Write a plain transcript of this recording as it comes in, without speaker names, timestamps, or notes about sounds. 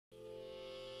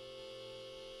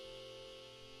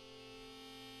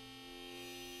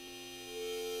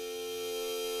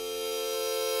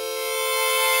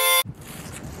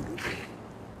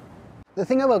The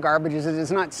thing about garbage is that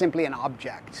it's not simply an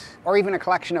object, or even a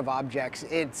collection of objects.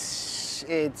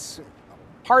 It's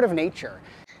part of nature.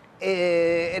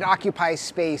 It occupies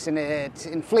space, and it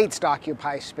inflates to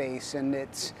occupy space, and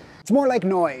it's more like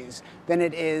noise than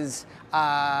it is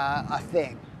a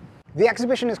thing. The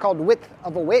exhibition is called Width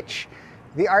of a Witch.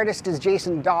 The artist is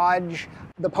Jason Dodge.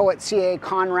 The poet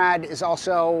CAConrad is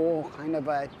also kind of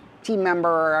a team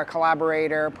member or a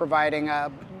collaborator, providing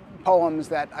poems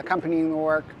that accompany the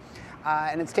work.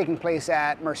 And it's taking place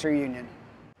at Mercer Union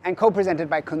and co-presented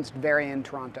by Kunstverien in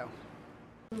Toronto.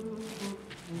 I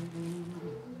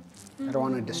don't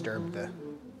want to disturb the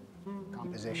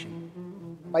composition.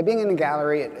 By being in a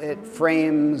gallery, it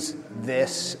frames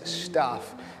this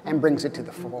stuff and brings it to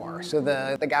the fore. So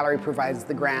the gallery provides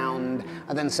the ground,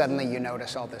 and then suddenly you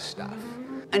notice all this stuff.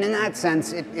 And in that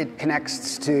sense, it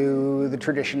connects to the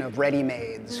tradition of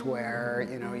readymades, where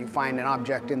you find an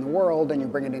object in the world and you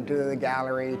bring it into the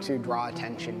gallery to draw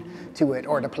attention to it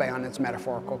or to play on its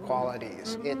metaphorical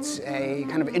qualities. It's a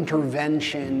kind of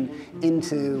intervention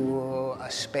into a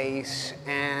space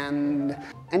and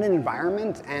an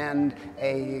environment and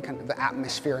a kind of the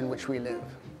atmosphere in which we live.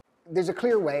 There's a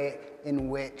clear way in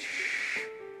which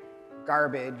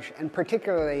garbage, and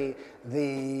particularly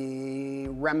the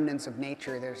remnants of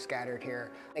nature that are scattered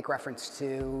here, make reference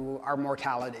to our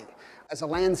mortality. As a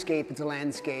landscape, it's a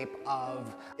landscape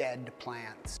of dead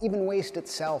plants. Even waste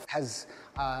itself has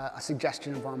a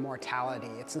suggestion of our mortality.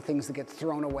 It's the things that get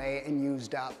thrown away and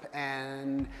used up,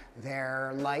 and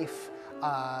their life,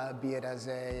 be it as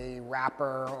a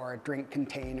wrapper or a drink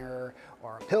container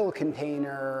or a pill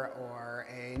container or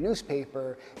a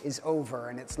newspaper, is over,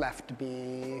 and it's left to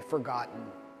be forgotten.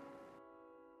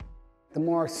 The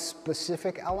more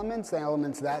specific elements, the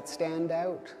elements that stand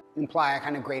out, imply a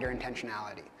kind of greater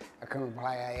intentionality. It can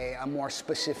imply a more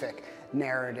specific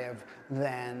narrative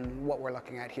than what we're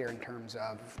looking at here in terms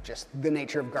of just the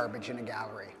nature of garbage in a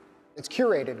gallery. It's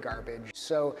curated garbage,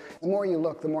 so the more you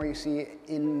look, the more you see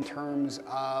in terms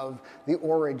of the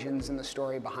origins and the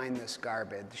story behind this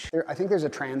garbage. I think there's a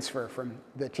transfer from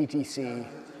the TTC,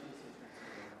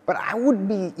 but I would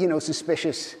be,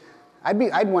 suspicious.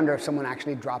 I'd wonder if someone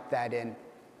actually dropped that in.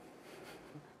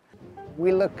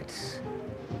 We looked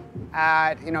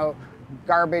at,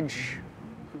 garbage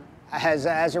as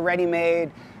a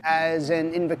ready-made, as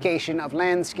an invocation of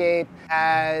landscape,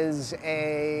 as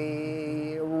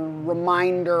a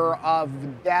reminder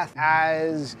of death,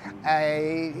 as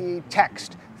a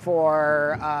text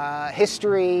for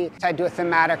history, tied to a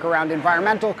thematic around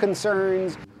environmental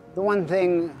concerns. The one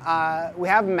thing we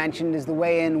haven't mentioned is the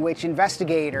way in which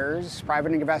investigators,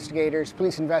 private investigators,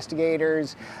 police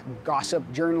investigators, gossip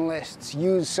journalists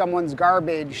use someone's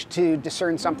garbage to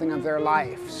discern something of their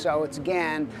life. So it's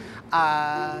again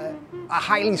a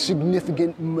highly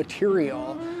significant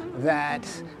material that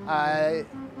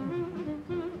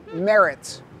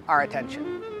merits our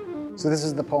attention. So this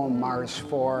is the poem Mars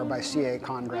 4 by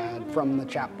CAConrad from the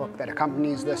chapbook that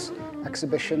accompanies this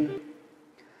exhibition.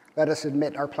 Let us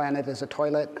admit our planet is a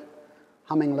toilet,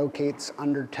 humming locates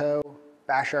undertow,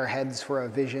 bash our heads for a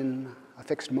vision, a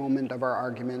fixed moment of our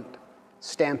argument,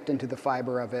 stamped into the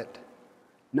fiber of it.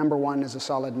 Number 1 is a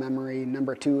solid memory,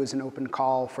 number 2 is an open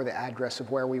call for the address of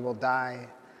where we will die.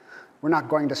 We're not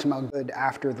going to smell good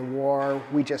after the war,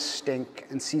 we just stink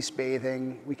and cease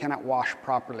bathing. We cannot wash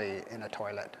properly in a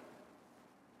toilet.